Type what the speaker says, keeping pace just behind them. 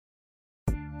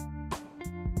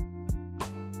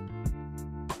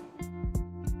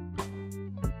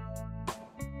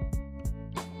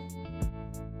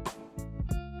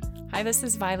Hi, this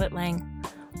is Violet Lang.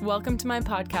 Welcome to my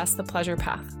podcast, The Pleasure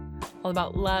Path, all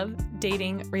about love,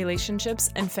 dating, relationships,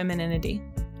 and femininity.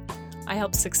 I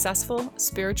help successful,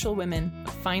 spiritual women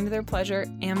find their pleasure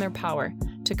and their power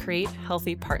to create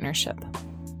healthy partnership.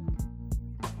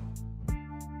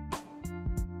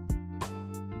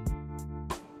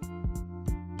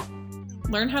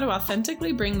 Learn how to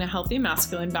authentically bring the healthy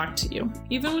masculine back to you,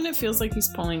 even when it feels like he's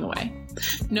pulling away.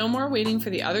 No more waiting for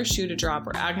the other shoe to drop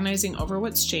or agonizing over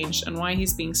what's changed and why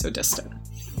he's being so distant.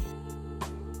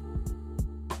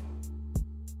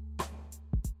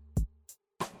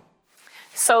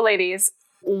 So ladies,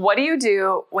 what do you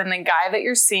do when the guy that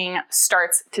you're seeing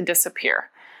starts to disappear?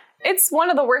 It's one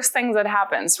of the worst things that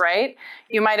happens, right?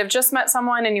 You might have just met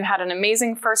someone and you had an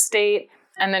amazing first date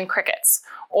and then crickets.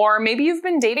 Or maybe you've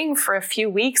been dating for a few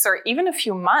weeks or even a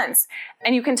few months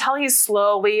and you can tell he's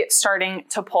slowly starting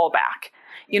to pull back.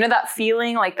 You know that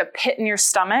feeling like the pit in your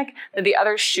stomach that the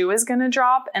other shoe is going to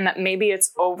drop and that maybe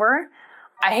it's over?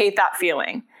 I hate that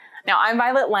feeling. Now, I'm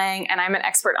Violet Lang, and I'm an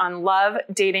expert on love,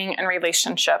 dating, and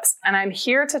relationships, and I'm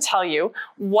here to tell you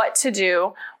what to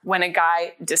do when a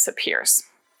guy disappears.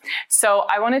 So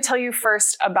I want to tell you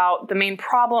first about the main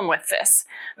problem with this.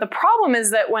 The problem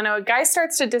is that when a guy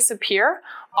starts to disappear,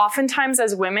 oftentimes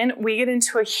as women, we get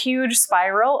into a huge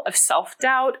spiral of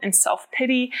self-doubt and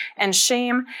self-pity and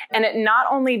shame, and it not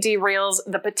only derails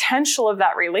the potential of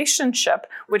that relationship,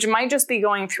 which might just be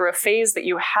going through a phase that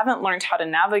you haven't learned how to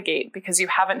navigate because you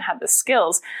haven't had the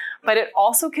skills, but it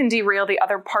also can derail the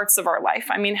other parts of our life.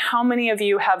 I mean, how many of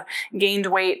you have gained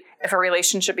weight if a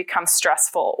relationship becomes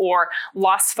stressful, or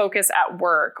lost focus at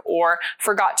work, or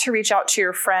forgot to reach out to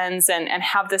your friends and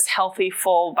have this healthy,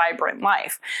 full, vibrant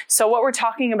life? So what we're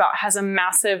talking about has a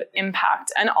massive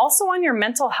impact, and also on your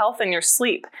mental health and your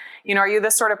sleep. You know, are you the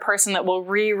sort of person that will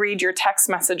reread your text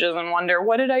messages and wonder,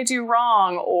 what did I do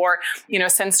wrong? Or,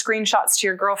 send screenshots to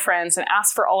your girlfriends and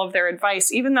ask for all of their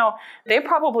advice, even though they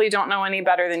probably don't know any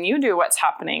better than you do what's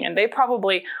happening, and they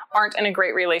probably aren't in a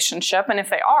great relationship. And if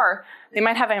they are, they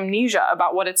might have amnesia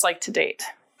about what it's like to date.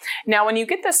 Now, when you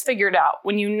get this figured out,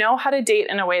 when you know how to date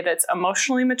in a way that's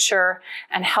emotionally mature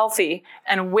and healthy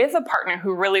and with a partner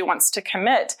who really wants to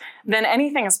commit, then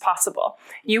anything is possible.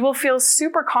 You will feel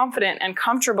super confident and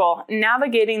comfortable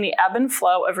navigating the ebb and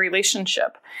flow of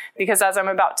relationship. Because as I'm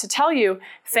about to tell you,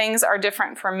 things are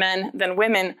different for men than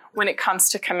women when it comes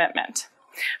to commitment.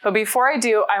 But before I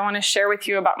do, I want to share with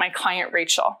you about my client,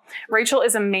 Rachel. Rachel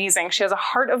is amazing. She has a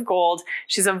heart of gold.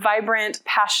 She's a vibrant,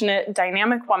 passionate,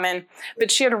 dynamic woman, but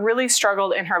she had really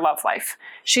struggled in her love life.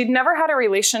 She'd never had a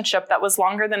relationship that was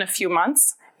longer than a few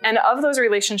months. And of those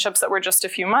relationships that were just a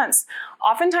few months,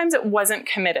 oftentimes it wasn't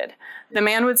committed. The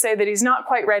man would say that he's not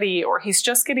quite ready, or he's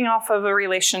just getting off of a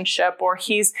relationship, or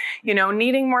he's,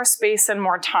 needing more space and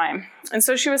more time. And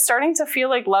so she was starting to feel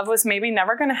like love was maybe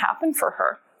never going to happen for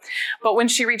her. But when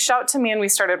she reached out to me and we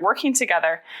started working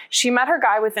together, she met her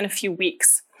guy within a few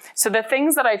weeks. So the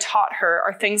things that I taught her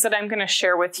are things that I'm going to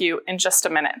share with you in just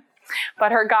a minute.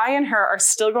 But her guy and her are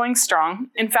still going strong.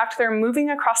 In fact, they're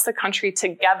moving across the country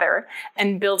together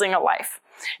and building a life.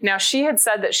 Now, she had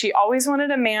said that she always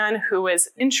wanted a man who was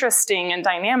interesting and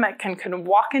dynamic and could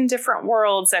walk in different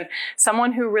worlds, and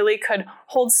someone who really could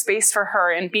hold space for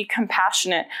her and be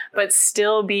compassionate, but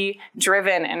still be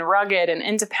driven and rugged and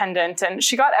independent. And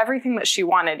she got everything that she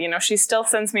wanted. She still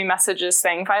sends me messages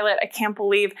saying, Violet, I can't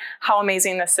believe how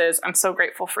amazing this is. I'm so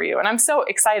grateful for you. And I'm so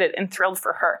excited and thrilled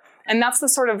for her. And that's the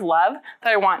sort of love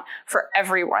that I want for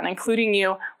everyone, including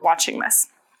you watching this.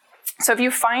 So if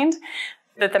you find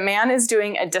that the man is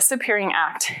doing a disappearing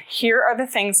act, here are the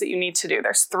things that you need to do.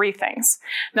 There's 3 things.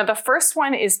 Now, the first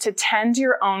one is to tend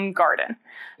your own garden.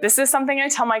 This is something I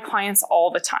tell my clients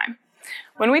all the time.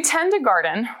 When we tend a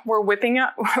garden, we're ripping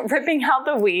out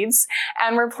the weeds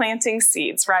and we're planting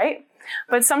seeds, right?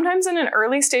 But sometimes in an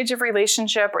early stage of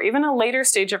relationship or even a later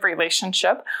stage of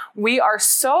relationship, we are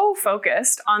so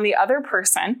focused on the other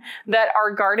person that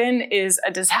our garden is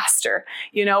a disaster.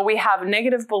 We have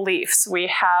negative beliefs. We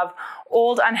have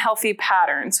old unhealthy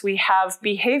patterns. We have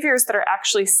behaviors that are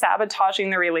actually sabotaging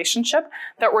the relationship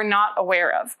that we're not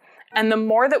aware of. And the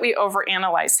more that we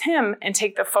overanalyze him and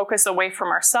take the focus away from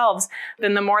ourselves,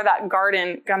 then the more that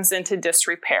garden comes into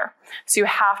disrepair. So you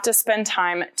have to spend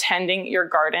time tending your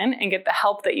garden and get the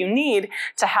help that you need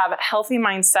to have a healthy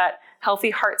mindset,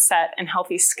 healthy heart set, and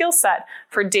healthy skill set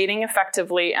for dating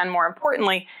effectively, and more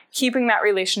importantly, keeping that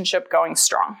relationship going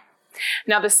strong.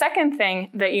 Now, the second thing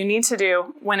that you need to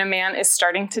do when a man is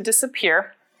starting to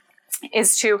disappear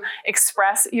is to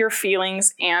express your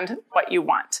feelings and what you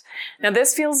want. Now,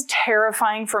 this feels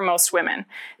terrifying for most women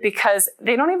because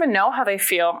they don't even know how they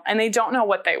feel and they don't know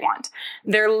what they want.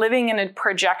 They're living in a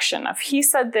projection of he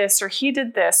said this or he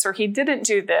did this or he didn't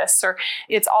do this or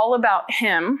it's all about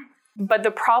him. But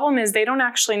the problem is they don't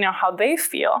actually know how they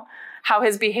feel, how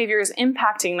his behavior is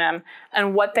impacting them,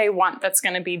 and what they want that's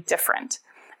going to be different.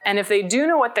 And if they do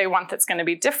know what they want that's going to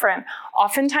be different,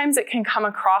 oftentimes it can come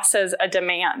across as a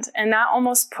demand, and that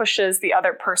almost pushes the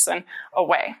other person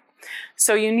away.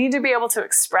 So you need to be able to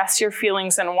express your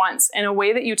feelings and wants in a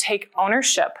way that you take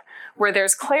ownership, where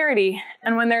there's clarity,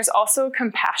 and when there's also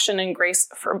compassion and grace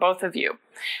for both of you.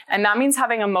 And that means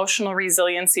having emotional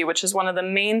resiliency, which is one of the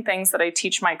main things that I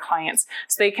teach my clients,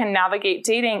 so they can navigate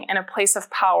dating in a place of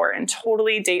power and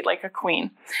totally date like a queen.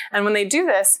 And when they do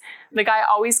this, the guy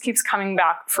always keeps coming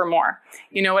back for more.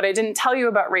 You know, what I didn't tell you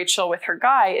about Rachel with her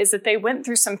guy is that they went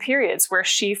through some periods where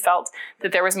she felt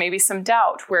that there was maybe some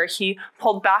doubt, where he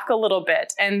pulled back a little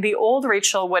bit, and the old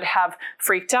Rachel would have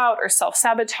freaked out or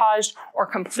self-sabotaged or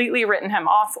completely written him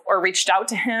off or reached out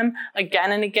to him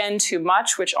again and again too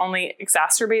much, which only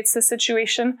exacerbates the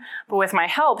situation. But with my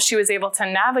help, she was able to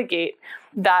navigate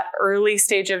that early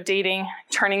stage of dating,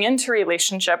 turning into a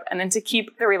relationship, and then to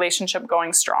keep the relationship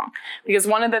going strong. Because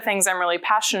one of the things I'm really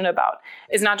passionate about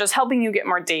is not just helping you get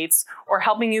more dates or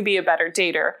helping you be a better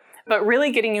dater, but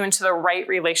really getting you into the right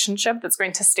relationship that's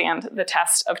going to stand the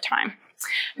test of time.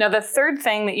 Now, the third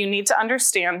thing that you need to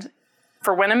understand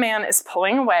for when a man is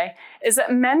pulling away is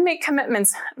that men make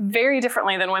commitments very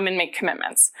differently than women make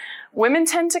commitments. Women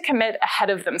tend to commit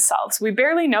ahead of themselves. We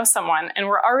barely know someone and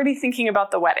we're already thinking about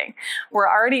the wedding. We're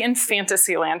already in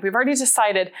fantasy land. We've already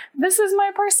decided this is my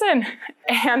person.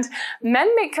 And men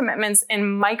make commitments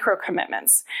in micro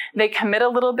commitments. They commit a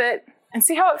little bit and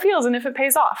see how it feels and if it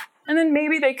pays off. And then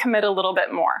maybe they commit a little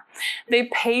bit more. They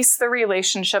pace the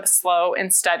relationship slow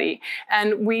and steady,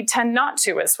 and we tend not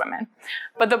to as women.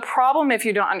 But the problem, if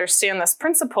you don't understand this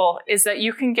principle, is that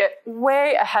you can get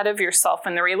way ahead of yourself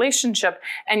in the relationship,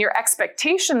 and your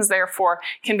expectations, therefore,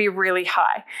 can be really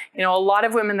high. You know, a lot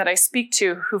of women that I speak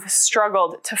to who've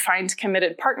struggled to find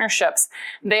committed partnerships,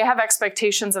 they have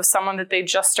expectations of someone that they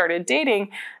just started dating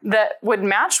that would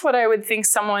match what I would think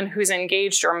someone who's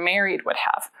engaged or married would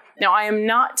have. Now, I am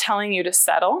not telling you to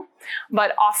settle,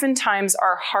 but oftentimes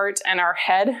our heart and our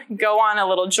head go on a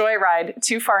little joyride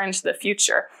too far into the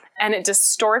future, and it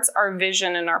distorts our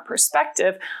vision and our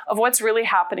perspective of what's really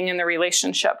happening in the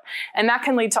relationship. And that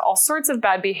can lead to all sorts of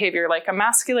bad behavior, like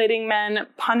emasculating men,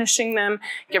 punishing them,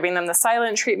 giving them the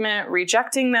silent treatment,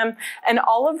 rejecting them. And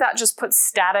all of that just puts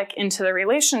static into the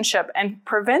relationship and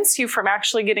prevents you from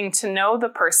actually getting to know the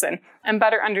person and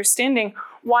better understanding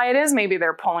why it is maybe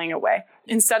they're pulling away.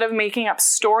 Instead of making up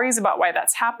stories about why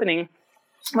that's happening,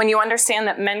 when you understand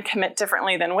that men commit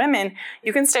differently than women,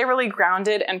 you can stay really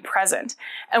grounded and present.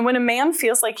 And when a man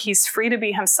feels like he's free to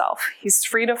be himself, he's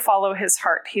free to follow his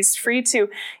heart, he's free to,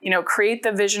 create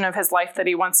the vision of his life that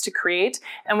he wants to create.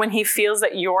 And when he feels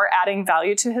that you're adding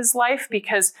value to his life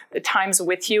because the times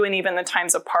with you and even the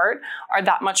times apart are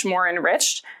that much more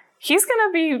enriched, he's going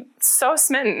to be so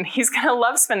smitten. He's going to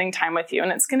love spending time with you,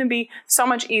 and it's going to be so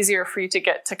much easier for you to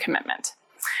get to commitment.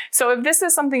 So if this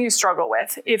is something you struggle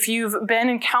with, if you've been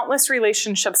in countless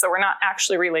relationships that were not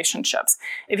actually relationships,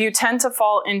 if you tend to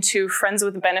fall into friends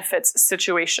with benefits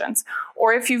situations,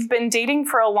 or if you've been dating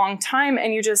for a long time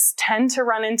and you just tend to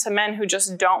run into men who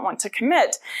just don't want to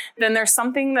commit, then there's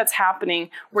something that's happening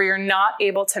where you're not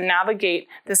able to navigate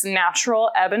this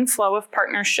natural ebb and flow of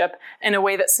partnership in a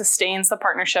way that sustains the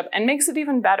partnership and makes it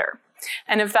even better.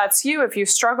 And if that's you, if you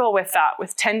struggle with that,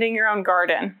 with tending your own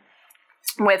garden,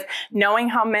 with knowing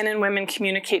how men and women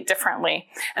communicate differently,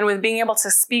 and with being able to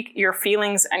speak your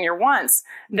feelings and your wants,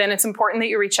 then it's important that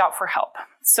you reach out for help.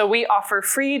 So we offer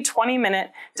free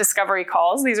 20-minute discovery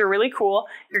calls. These are really cool.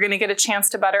 You're going to get a chance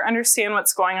to better understand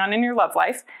what's going on in your love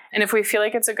life. And if we feel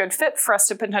like it's a good fit for us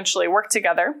to potentially work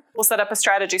together, we'll set up a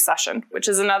strategy session, which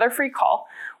is another free call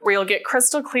where you'll get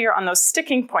crystal clear on those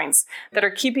sticking points that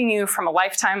are keeping you from a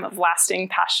lifetime of lasting,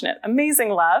 passionate, amazing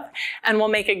love. And we'll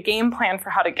make a game plan for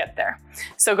how to get there.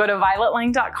 So go to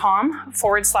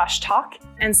violetlang.com/talk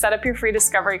and set up your free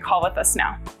discovery call with us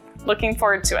now. Looking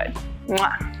forward to it.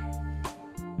 Mwah.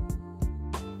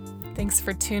 Thanks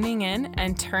for tuning in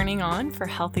and turning on for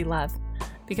healthy love,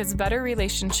 because better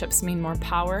relationships mean more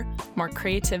power, more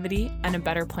creativity, and a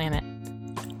better planet.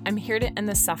 I'm here to end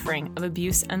the suffering of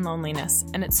abuse and loneliness,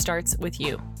 and it starts with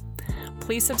you.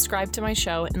 Please subscribe to my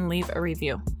show and leave a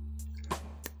review.